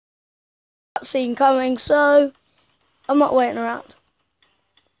cutscene coming, so I'm not waiting around.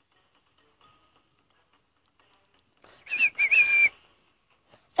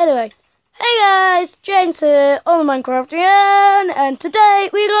 Anyway, hey guys, James here on the Minecraftian, and today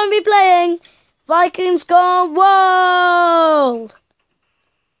we're going to be playing Vikings Gone Wild.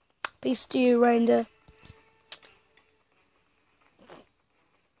 Peace to you, reindeer.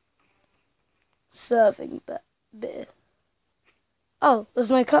 Serving beer. Oh, there's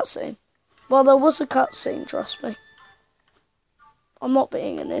no cutscene. Well, there was a cutscene, trust me. I'm not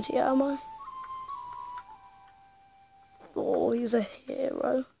being an idiot, am I? Thor, he's a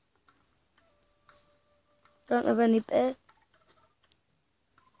hero. Don't have any beer.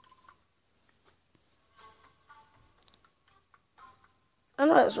 I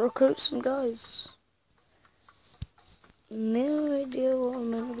know, let's recruit some guys. No idea what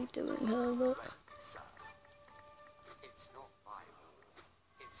I'm going to be doing here, but...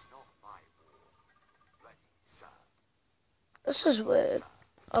 This is weird.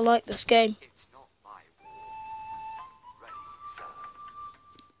 I like this game.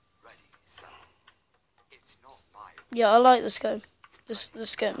 Yeah, I like this game.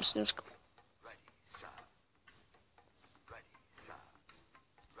 This game seems cool.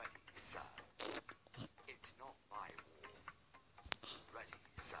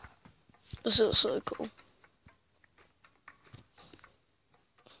 This is so cool.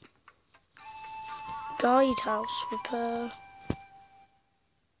 Guidehouse repair.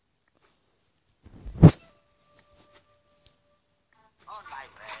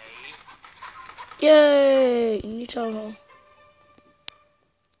 Yay! New town hall.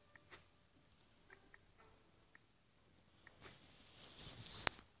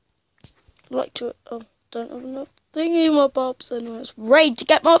 Like to don't have enough thingy my bobs. Anyways, raid to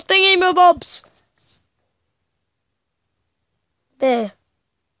get more thingy my bobs. Bear.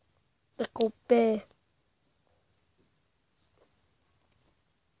 They're called bear.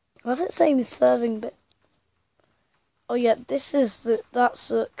 Why does it say he's serving beer? Oh yeah, that's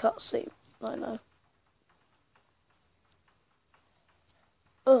the cutscene. I know.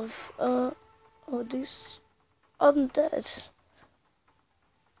 Of these undead.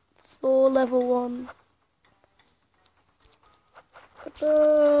 Thor level 1.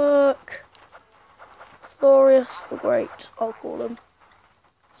 Look. Thorius the Great, I'll call him.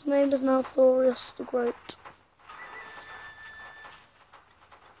 His name is now Thorius the Great.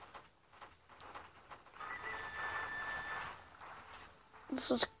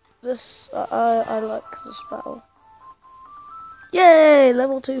 I like this battle. Yay!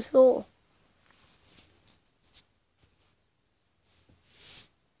 Level 2 Thor.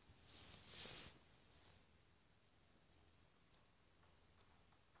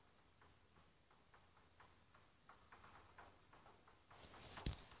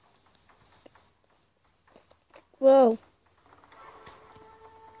 Well,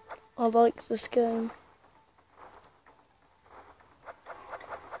 I like this game.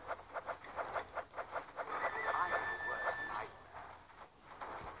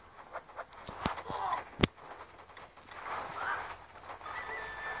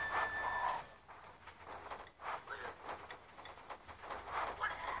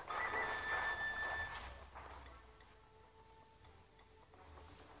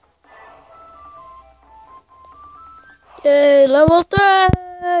 Yay, level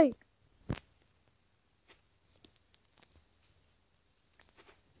 3!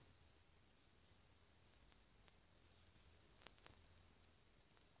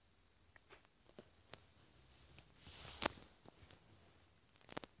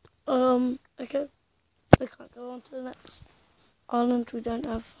 Okay. We can't go on to the next island. We don't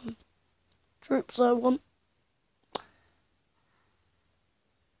have troops I want.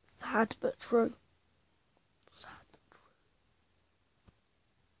 Sad but true. Sad but true.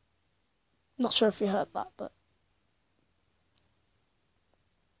 Not sure if you heard that, but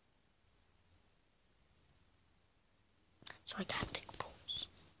gigantic balls.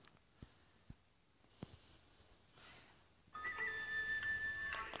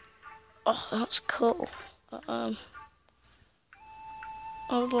 Oh, that's cool. I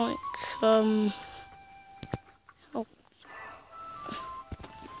would like oh.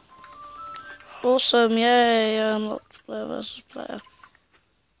 Awesome, yay, unlocked player versus player.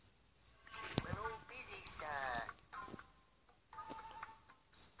 We're all busy, sir.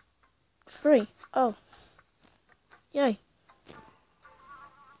 3. Oh. Yay.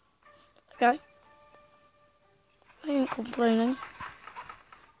 Okay. I ain't complaining.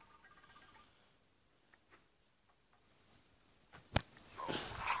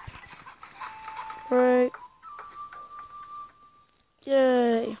 Great.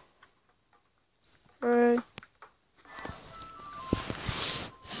 Yay.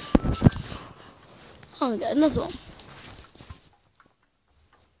 I'll get another one.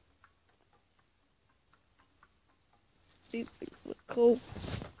 These things look cool.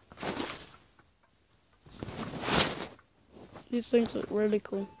 These things look really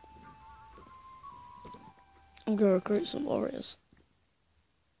cool. I'm gonna recruit some warriors.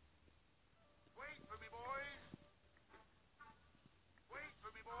 Wait for me, boys. Wait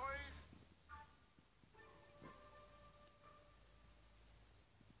for me, boys.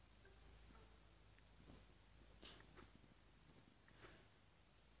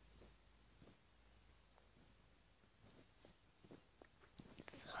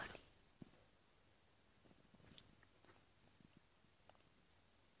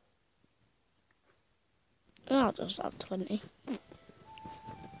 I'll just have 20.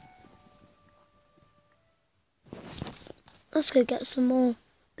 Let's go get some more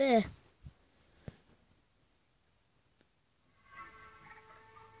beer.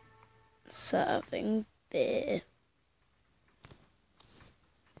 Serving beer.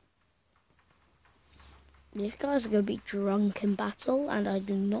 These guys are going to be drunk in battle, and I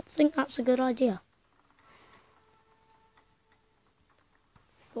do not think that's a good idea.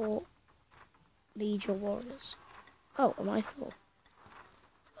 Thor, lead your warriors. Oh, am I Thor?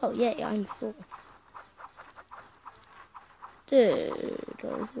 Oh, yeah, I'm Thor. Dude,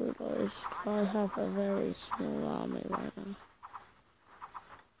 I realised I have a very small army right now.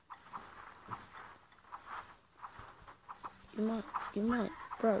 You might,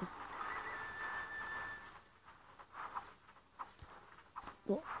 bro.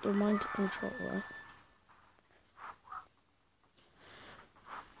 What? You're mine to control, right?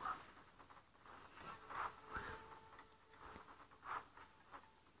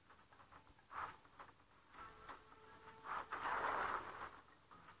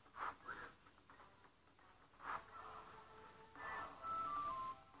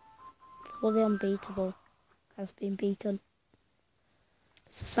 Well, the unbeatable has been beaten.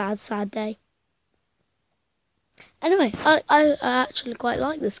 It's a sad, sad day. Anyway, I actually quite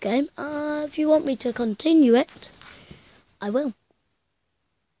like this game. If you want me to continue it, I will.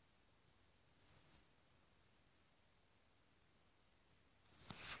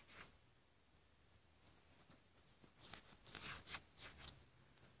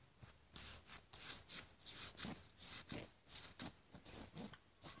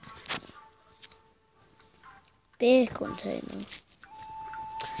 Beer container.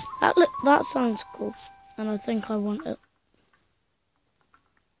 That sounds cool, and I think I want it.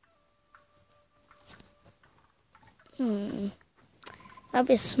 That'd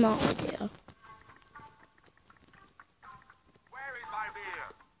be a smart idea. Where is my beer?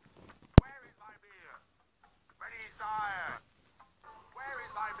 Where is my beer? Ready, sire. Where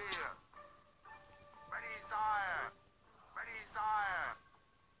is my beer? Ready, sire. Ready, sire.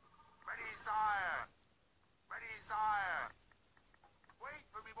 Ready, sire. Ready, sire. Wait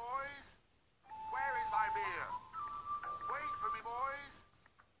for me, boys. Where is my beer? Wait for me, boys.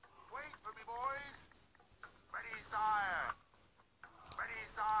 Wait for me, boys. Ready, sire. Ready,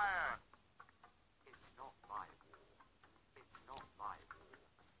 sire. It's not my war. It's not my war.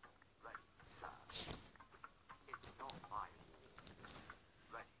 Ready, sir. It's not my war.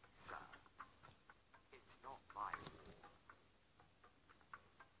 Ready, sir. It's not my war.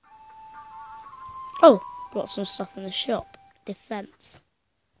 Oh, got some stuff in the shop. Defense.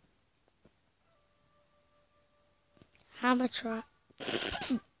 Hammer trap.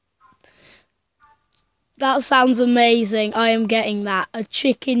 That sounds amazing. I am getting that. A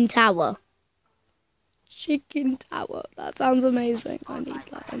chicken tower. Chicken tower. That sounds amazing. I need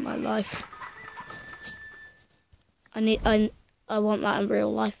that in my life. I want that in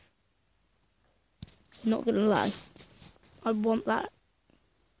real life. Not gonna lie. I want that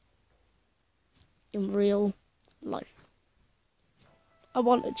in real life. I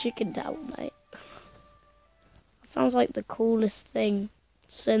want a chicken tower, mate. That sounds like the coolest thing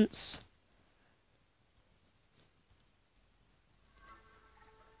since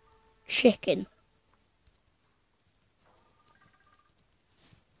chicken.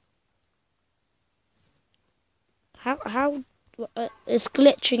 How it's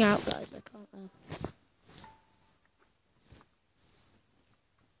glitching out, guys. I can't know.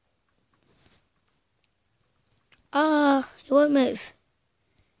 It won't move.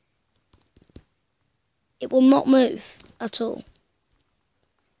 It will not move at all.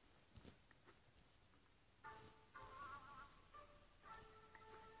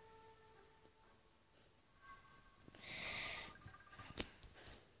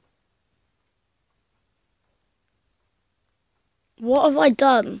 What have I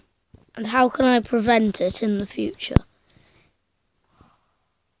done? And how can I prevent it in the future?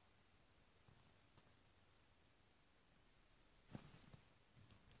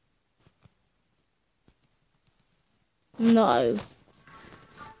 No.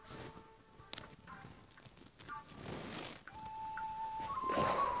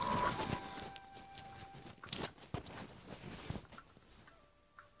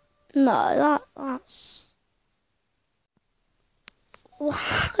 No, that's... Why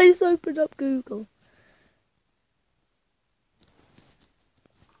is opened up Google?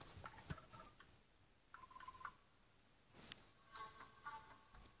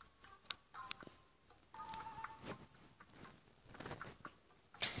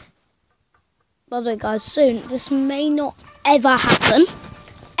 By the way, guys, soon, this may not ever happen.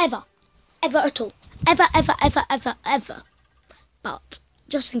 Ever. Ever at all. Ever, ever, ever, ever, ever. But,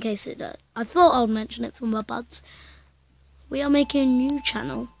 just in case it does, I thought I would mention it for my buds. We are making a new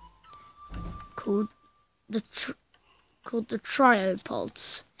channel called the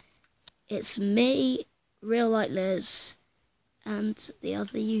Triopods. It's me, Real Like Liz, and the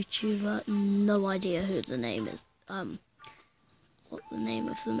other YouTuber. No idea who the name is. What the name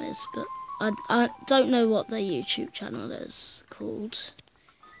of them is, but I don't know what their YouTube channel is called.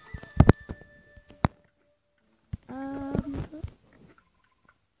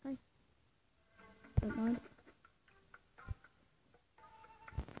 Hey, don't mind.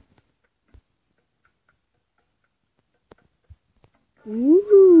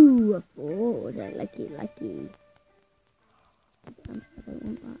 Ooh, a forge. I like it. I don't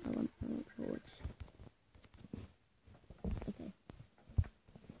want that. I want forge. Okay.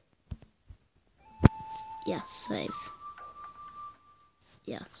 Yes, save.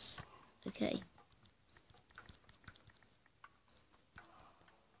 Yes. Okay.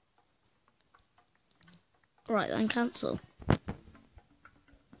 Right then, cancel.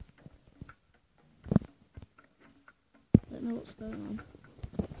 Don't know what's going on.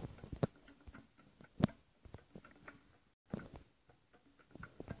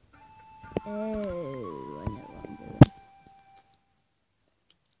 Oh, I know what I'm doing.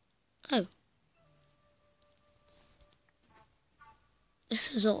 Oh.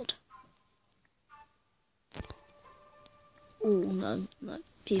 This is odd. Oh, no,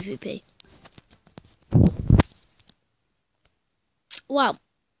 PvP. Well,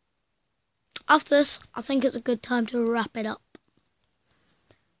 after this, I think it's a good time to wrap it up.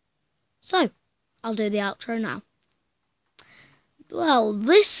 So, I'll do the outro now. Well,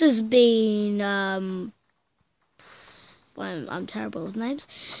 this has been, I'm terrible with names.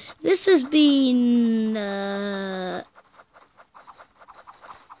 This has been,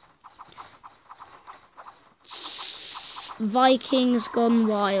 Vikings Gone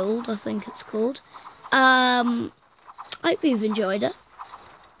Wild, I think it's called. I hope you've enjoyed it.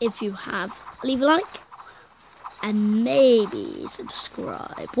 If you have, leave a like and maybe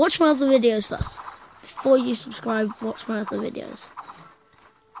subscribe. Watch my other videos first. Before you subscribe, watch my other videos.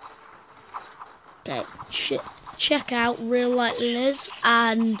 Okay, check out Real Like Liz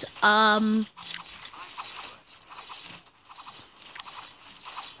and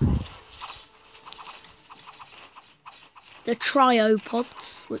the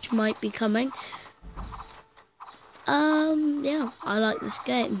Triopods, which might be coming. Yeah, I like this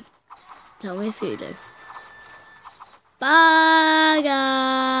game. Tell me if you do. Bye, guys.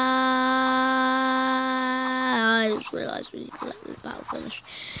 I just realised we need to let this battle finish.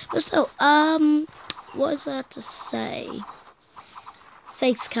 But still, what is there to say?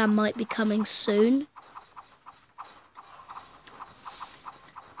 Facecam might be coming soon.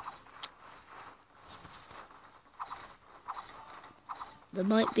 There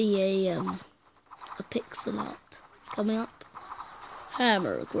might be a pixel art coming up.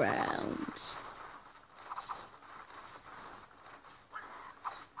 Hammer Grounds.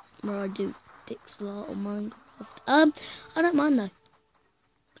 Where I do pixel art on Minecraft. I don't mind though.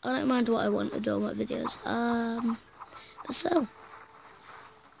 I don't mind what I want to do on my videos. But so,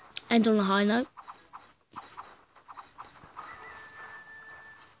 end on a high note.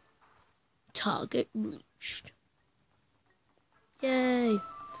 Target reached. Yay.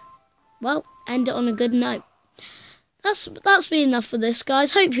 Well, end it on a good note. That's been enough for this,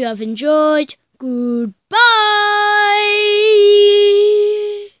 guys. Hope you have enjoyed. Goodbye.